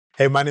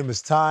Hey, my name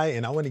is Ty,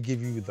 and I want to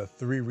give you the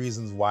three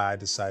reasons why I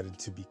decided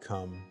to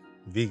become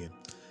vegan.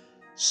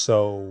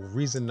 So,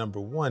 reason number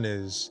one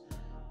is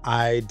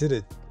I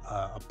did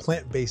a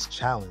plant-based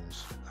challenge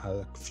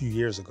a few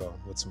years ago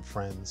with some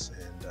friends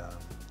and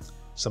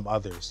some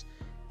others.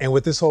 And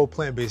with this whole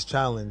plant-based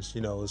challenge,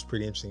 it was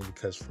pretty interesting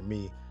because for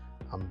me,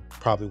 I'm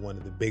probably one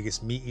of the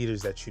biggest meat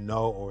eaters that you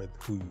know or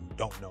who you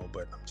don't know,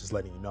 but I'm just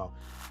letting you know.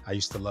 I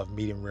used to love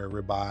medium rare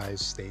ribeyes,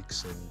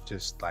 steaks, and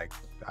just like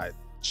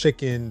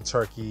chicken,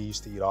 turkey,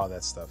 used to eat all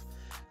that stuff.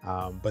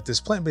 But this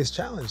plant-based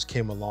challenge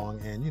came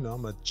along, and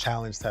I'm a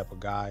challenge type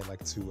of guy. I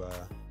like to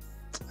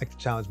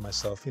challenge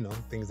myself,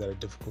 things that are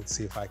difficult,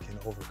 see if I can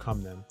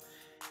overcome them.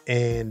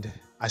 And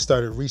I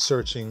started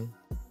researching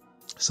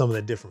some of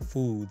the different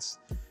foods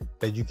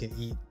that you can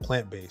eat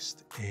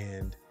plant-based.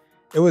 And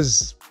it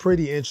was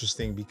pretty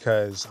interesting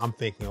because I'm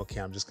thinking,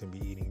 okay, I'm just gonna be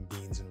eating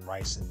beans and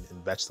rice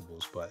and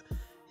vegetables. But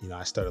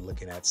I started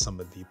looking at some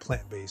of the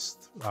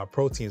plant-based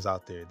proteins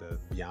out there, the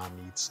Beyond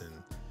Meats and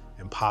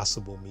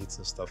Impossible Meats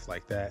and stuff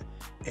like that.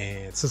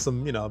 And since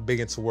I'm,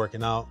 big into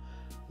working out,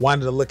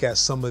 wanted to look at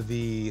some of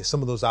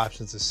those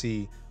options to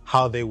see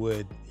how they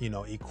would,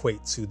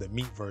 equate to the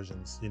meat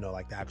versions,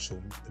 like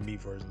the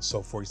meat versions.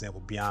 So for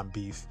example, Beyond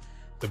Beef,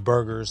 the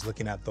burgers,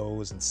 looking at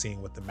those and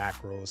seeing what the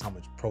macros, how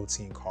much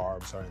protein,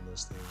 carbs are in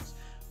those things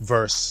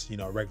versus,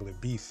 a regular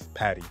beef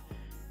patty.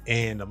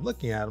 And I'm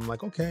looking at them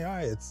like, okay, all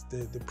right,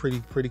 they're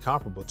pretty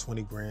comparable,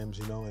 20 grams,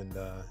 and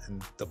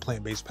the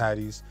plant-based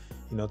patties,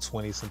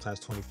 20, sometimes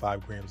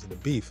 25 grams of the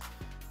beef.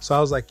 So I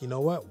was like, you know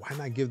what, why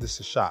not give this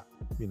a shot?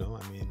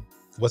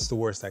 What's the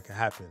worst that could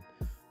happen?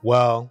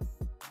 Well,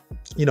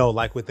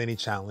 like with any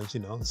challenge,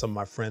 some of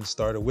my friends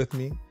started with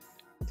me.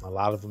 A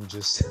lot of them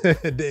just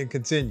didn't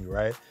continue,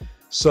 right?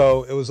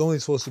 So it was only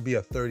supposed to be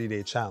a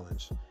 30-day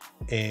challenge.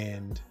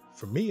 And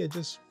for me, it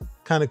just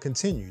kind of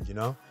continued.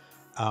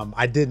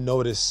 I did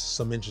notice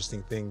some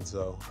interesting things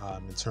though,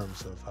 in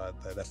terms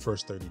of that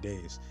first 30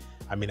 days.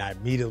 I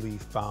immediately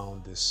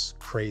found this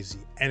crazy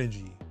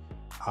energy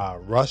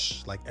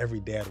rush. Like every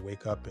day I'd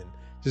wake up and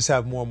just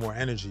have more and more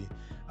energy,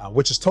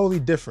 which is totally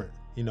different,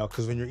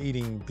 because when you're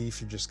eating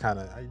beef, you're just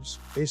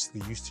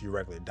basically used to your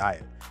regular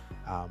diet.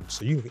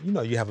 So you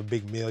have a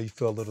big meal, you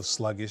feel a little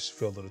sluggish,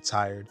 feel a little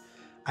tired.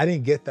 I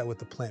didn't get that with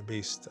the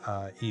plant-based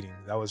eating.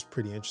 That was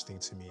pretty interesting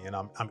to me. And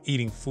I'm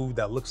eating food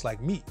that looks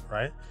like meat,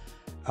 right?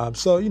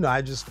 So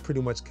I just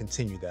pretty much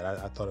continued that.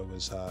 I thought it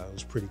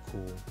was pretty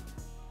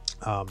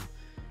cool.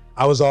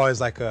 I was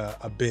always like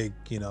a big,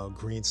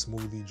 green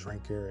smoothie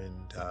drinker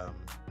and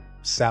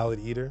salad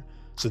eater.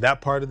 So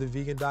that part of the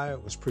vegan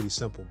diet was pretty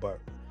simple.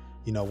 But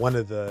one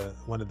of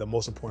the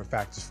most important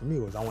factors for me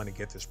was I want to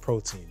get this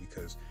protein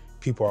because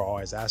people are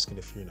always asking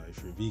if you're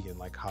vegan,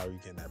 like how are you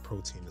getting that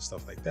protein and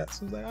stuff like that.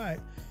 So it's like, all right,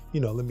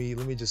 let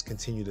me just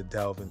continue to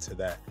delve into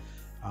that.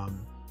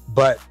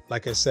 But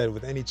like I said,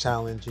 with any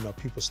challenge,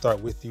 people start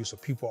with you. So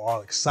people are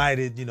all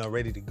excited,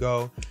 ready to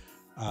go.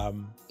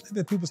 And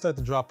then people start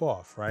to drop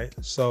off, right?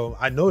 So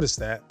I noticed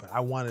that, but I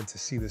wanted to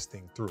see this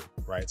thing through,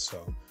 right?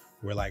 So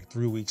we're like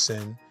 3 weeks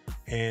in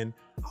and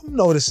I'm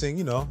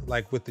noticing,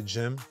 like with the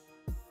gym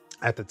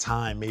at the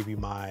time, maybe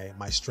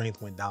my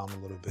strength went down a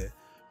little bit.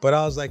 But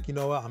I was like, you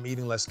know what? I'm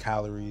eating less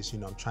calories.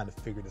 I'm trying to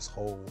figure this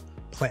whole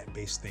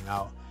plant-based thing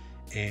out.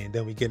 And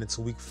then we get into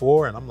week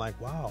 4 and I'm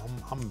like, wow,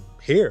 I'm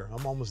here.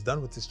 I'm almost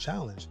done with this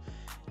challenge.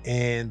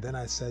 And then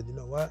I said, you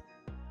know what?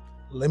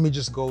 Let me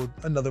just go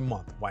another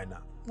month. Why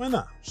not? Why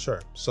not?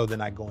 Sure. So then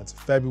I go into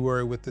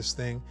February with this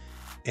thing.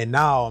 And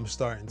now I'm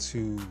starting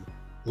to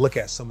look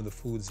at some of the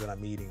foods that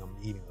I'm eating. I'm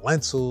eating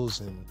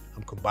lentils and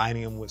I'm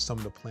combining them with some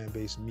of the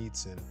plant-based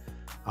meats. And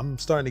I'm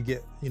starting to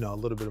get, a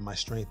little bit of my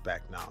strength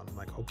back now. And I'm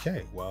like,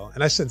 okay, well,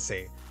 and I shouldn't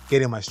say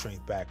getting my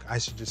strength back. I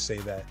should just say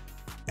that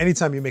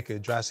anytime you make a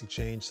drastic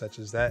change such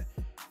as that,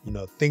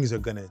 things are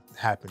going to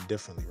happen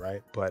differently,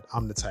 right? But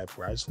I'm the type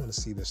where I just want to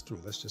see this through.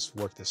 Let's just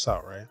work this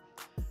out, right?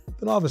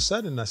 Then all of a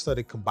sudden I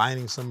started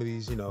combining some of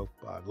these,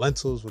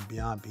 lentils with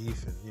Beyond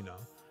Beef and,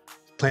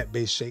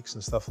 plant-based shakes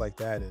and stuff like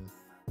that. And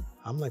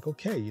I'm like,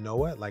 okay, you know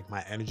what? Like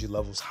my energy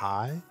level's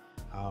high.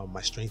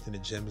 My strength in the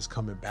gym is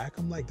coming back.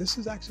 I'm like, this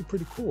is actually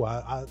pretty cool.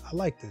 I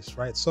like this,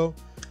 right? So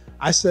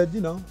I said,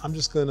 I'm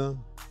just gonna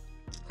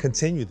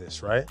continue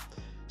this, right?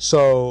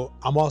 So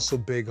I'm also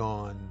big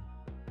on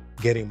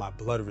getting my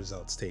blood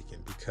results taken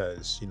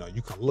because,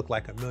 you can look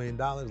like $1 million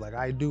like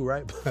I do,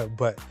 right?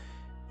 But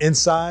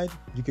inside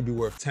you could be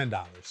worth $10.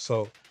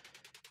 So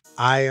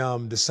I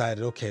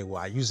decided, okay,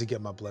 well, I usually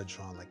get my blood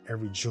drawn like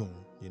every June,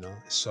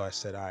 So I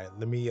said, all right,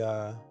 let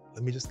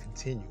me just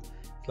continue.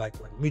 Like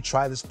let me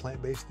try this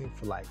plant-based thing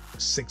for like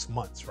 6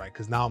 months, right?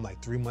 Because now I'm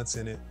like 3 months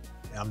in it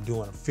and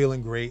I'm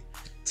feeling great.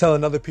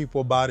 Telling other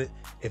people about it.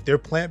 If they're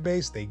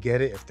plant-based, they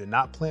get it. If they're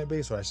not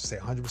plant-based, or I should say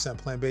 100%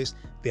 plant-based,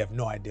 they have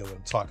no idea what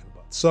I'm talking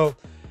about. So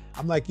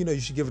I'm like, you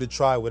should give it a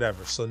try,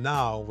 whatever. So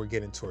now we're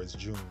getting towards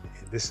June.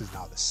 And this is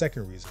now the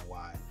second reason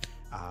why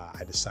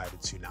I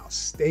decided to now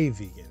stay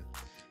vegan.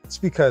 It's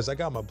because I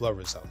got my blood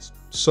results.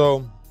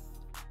 So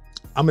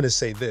I'm going to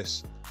say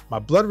this. My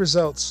blood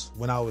results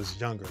when I was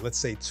younger, let's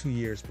say 2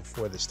 years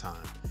before this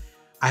time,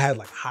 I had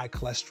like high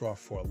cholesterol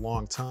for a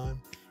long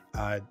time.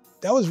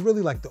 That was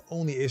really like the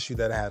only issue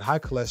that I had. High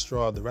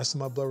cholesterol. The rest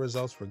of my blood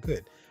results were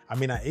good. I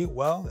mean, I ate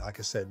well. Like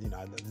I said,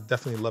 I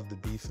definitely love the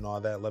beef and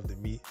all that. I love the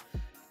meat.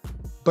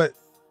 But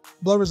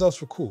blood results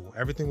were cool.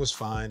 Everything was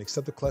fine,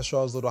 except the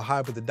cholesterol was a little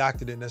high, but the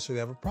doctor didn't necessarily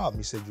have a problem.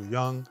 He said, you're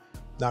young,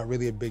 not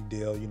really a big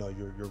deal.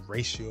 Your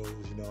ratios,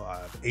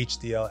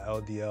 HDL,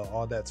 LDL,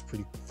 all that's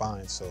pretty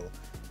fine. So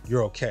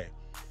you're okay.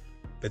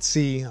 But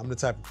see, I'm the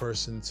type of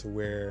person to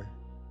where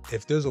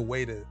if there's a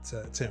way to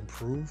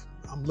improve,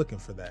 I'm looking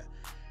for that.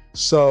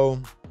 So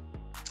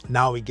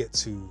now we get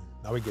to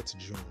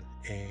June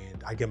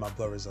and I get my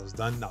blood results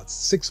done. Now it's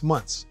 6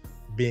 months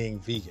being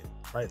vegan,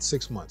 right?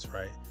 6 months,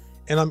 right?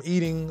 And I'm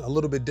eating a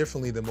little bit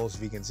differently than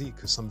most vegans eat,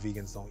 because some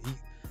vegans don't eat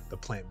the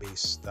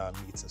plant-based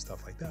meats and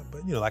stuff like that.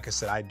 But like I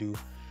said, I do.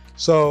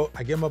 So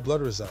I get my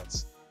blood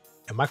results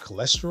and my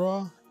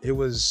cholesterol, it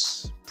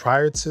was,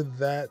 prior to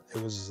that,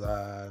 it was,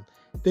 I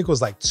think it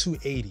was like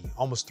 280,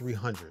 almost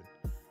 300.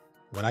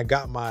 When I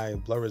got my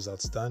blood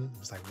results done, it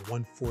was like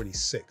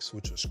 146,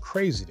 which was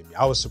crazy to me.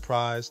 I was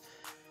surprised.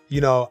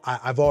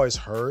 I've always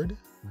heard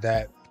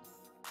that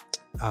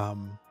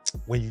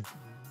when you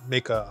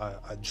make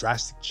a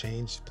drastic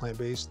change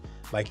plant-based,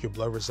 like your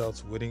blood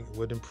results would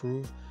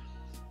improve.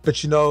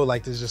 But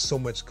like there's just so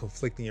much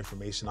conflicting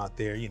information out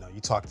there. You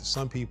talk to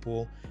some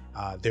people,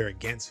 they're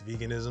against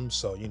veganism.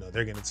 So,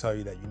 they're going to tell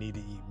you that you need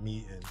to eat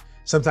meat. And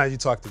sometimes you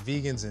talk to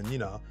vegans and,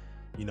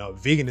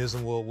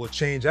 veganism will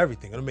change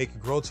everything. It'll make you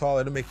grow tall.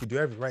 It'll make you do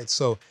everything, right?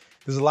 So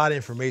there's a lot of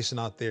information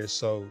out there.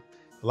 So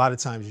a lot of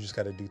times you just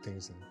got to do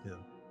things and,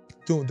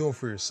 do it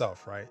for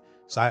yourself, right?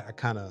 So I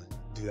kind of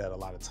do that a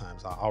lot of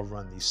times. I'll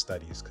run these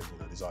studies because,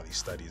 there's all these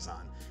studies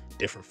on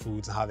different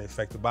foods and how they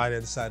affect the body. I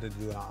decided to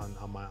do it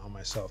on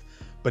myself.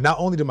 But not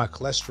only did my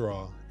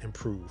cholesterol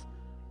improve,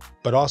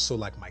 but also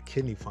like my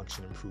kidney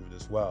function improved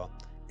as well.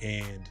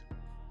 And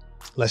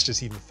let's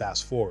just even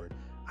fast forward.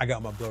 I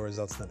got my blood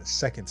results done a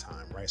second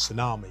time, right? So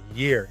now I'm a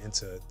year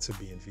into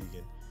being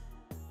vegan.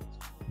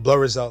 Blood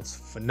results,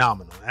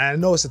 phenomenal. And I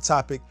know it's a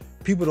topic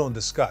people don't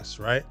discuss,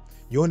 right?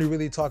 You only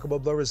really talk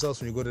about blood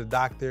results when you go to the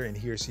doctor and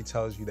he or she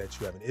tells you that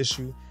you have an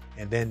issue.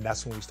 And then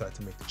that's when we start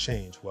to make the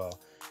change. Well,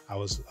 I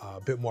was a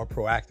bit more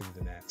proactive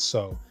than that.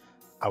 So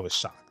I was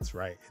shocked,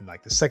 right? And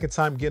like the second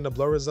time getting the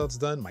blood results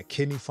done, my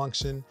kidney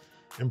function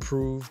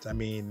improved. I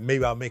mean,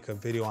 maybe I'll make a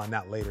video on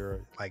that later,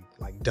 like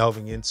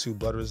delving into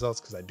blood results,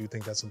 because I do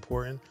think that's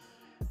important.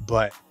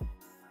 But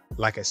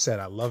like I said,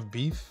 I love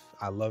beef.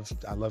 I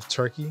love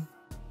turkey,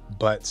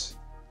 but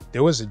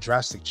there was a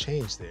drastic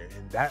change there.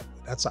 And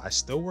that's I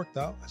still worked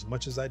out as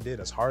much as I did,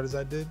 as hard as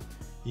I did,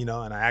 and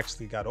I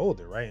actually got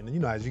older, right?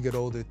 And as you get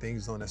older,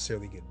 things don't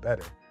necessarily get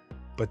better.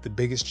 But the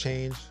biggest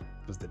change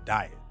was the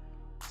diet.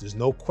 There's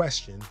no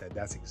question that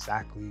that's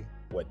exactly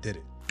what did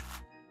it.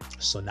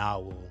 So now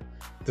we'll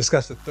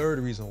discuss the third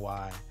reason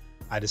why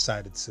I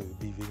decided to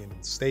be vegan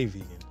and stay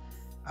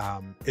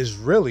vegan. Is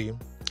really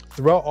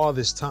throughout all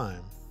this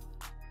time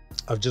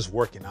of just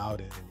working out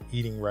and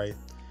eating right,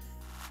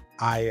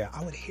 I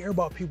would hear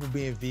about people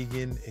being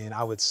vegan and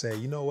I would say,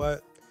 you know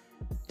what?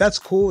 That's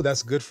cool.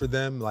 That's good for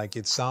them. Like,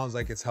 it sounds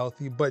like it's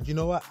healthy, but you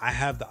know what? I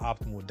have the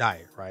optimal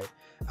diet, right?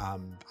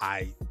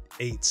 I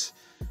ate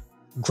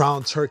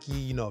ground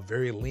turkey,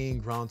 very lean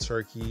ground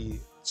turkey,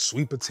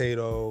 sweet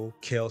potato,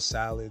 kale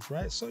salads,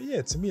 right? So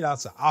yeah, to me,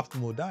 that's an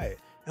optimal diet.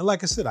 And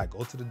like I said, I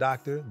go to the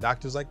doctor.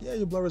 Doctor's like, yeah,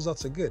 your blood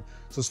results are good.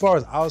 So as far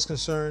as I was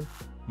concerned,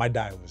 my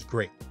diet was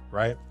great,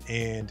 right?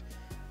 And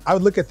I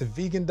would look at the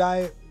vegan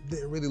diet,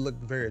 didn't really look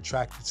very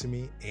attractive to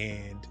me.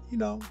 And,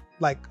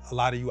 like a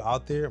lot of you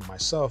out there,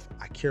 myself,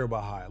 I care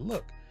about how I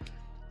look.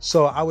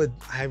 So I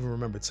even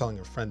remember telling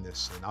a friend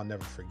this, and I'll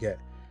never forget.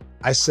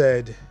 I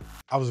said,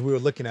 we were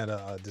looking at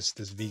this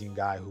vegan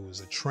guy who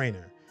was a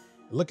trainer,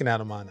 looking at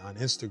him on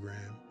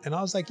Instagram. And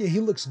I was like, yeah, he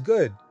looks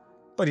good,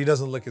 but he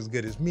doesn't look as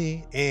good as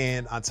me.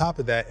 And on top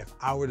of that, if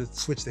I were to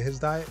switch to his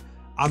diet,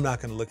 I'm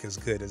not gonna look as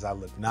good as I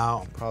look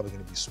now. I'm probably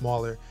gonna be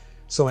smaller.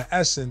 So in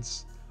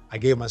essence, I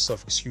gave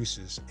myself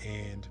excuses.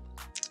 And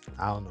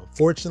I don't know,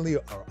 fortunately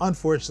or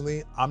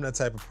unfortunately, I'm the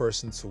type of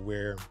person to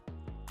where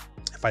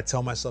if I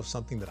tell myself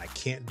something that I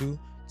can't do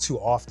too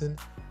often,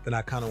 then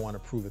I kind of want to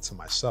prove it to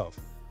myself.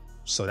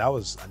 So that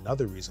was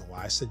another reason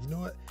why I said, you know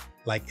what,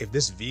 like if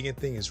this vegan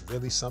thing is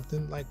really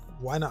something, like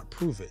why not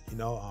prove it?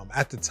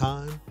 At the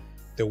time,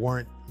 there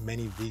weren't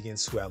many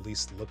vegans who at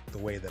least looked the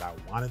way that I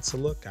wanted to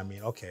look. I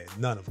mean, okay,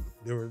 none of them.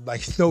 There were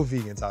like no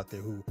vegans out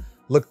there who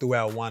looked the way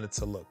I wanted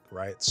to look,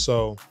 right?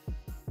 So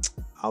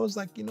I was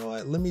like, you know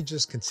what, let me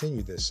just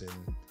continue this. And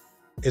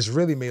it's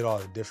really made all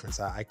the difference.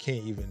 I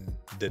can't even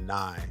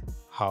deny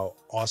how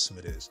awesome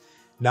it is.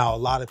 Now, a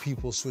lot of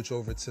people switch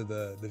over to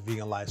the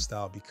vegan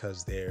lifestyle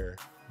because they're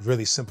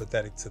really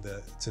sympathetic to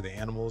the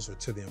animals or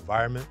to the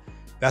environment.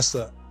 That's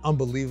an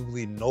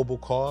unbelievably noble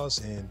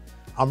cause. And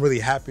I'm really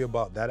happy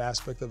about that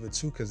aspect of it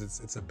too, because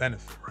it's a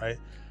benefit, right?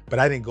 But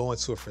I didn't go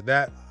into it for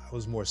that.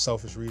 was more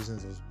selfish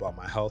reasons. It was about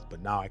my health,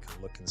 but now I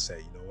can look and say,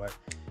 you know what?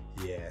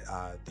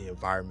 Yeah, the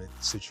environment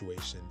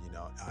situation,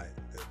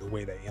 the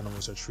way that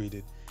animals are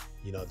treated,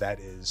 that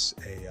is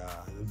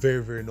a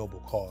very, very noble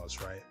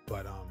cause, right?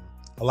 But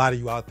a lot of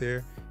you out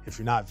there, if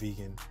you're not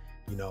vegan,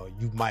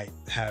 you might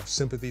have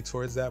sympathy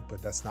towards that,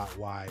 but that's not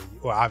why.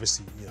 Or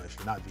obviously, if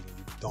you're not vegan,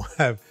 you don't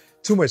have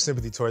too much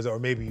sympathy towards it, or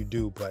maybe you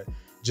do, but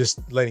just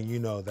letting you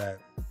know that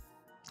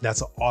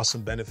that's an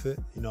awesome benefit,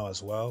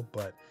 as well.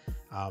 But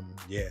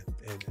yeah,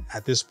 and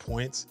at this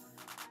point,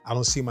 I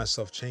don't see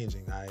myself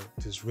changing.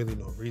 There's really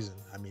no reason.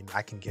 I mean,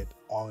 I can get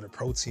all of the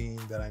protein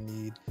that I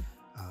need.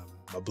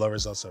 My blood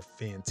results are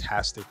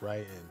fantastic,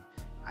 right?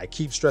 And I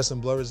keep stressing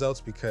blood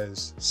results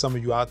because some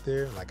of you out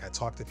there, like I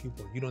talk to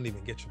people, you don't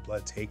even get your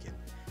blood taken.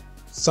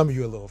 Some of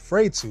you are a little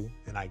afraid to,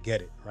 and I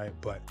get it, right?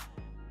 But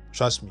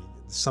trust me,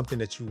 it's something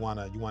that you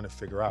wanna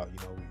figure out.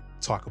 We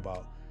talk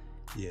about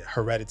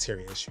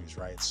hereditary issues,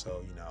 right?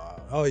 So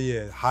oh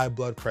yeah, high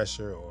blood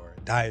pressure or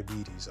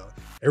diabetes,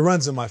 it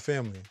runs in my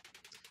family.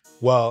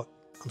 Well,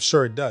 I'm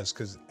sure it does,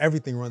 because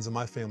everything runs in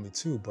my family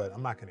too, but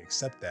I'm not going to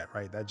accept that,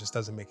 right? That just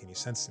doesn't make any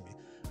sense to me,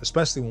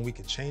 especially when we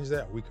could change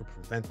that, or we could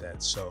prevent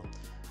that. So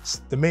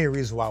the main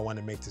reason why I want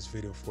to make this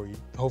video for you,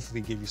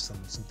 hopefully give you some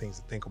things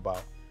to think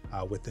about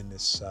within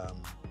this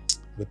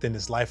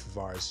life of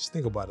ours. Just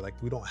think about it. Like,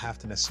 we don't have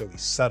to necessarily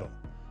settle,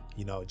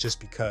 just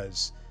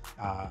because,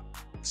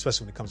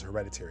 especially when it comes to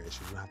hereditary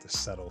issues, we don't have to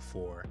settle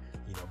for,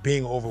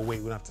 being overweight.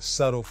 We don't have to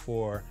settle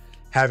for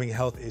having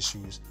health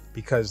issues,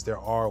 because there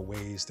are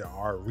ways, there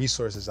are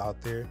resources out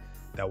there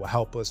that will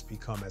help us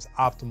become as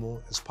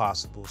optimal as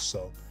possible.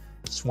 So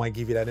just want to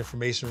give you that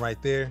information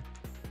right there.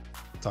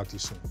 Talk to you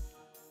soon.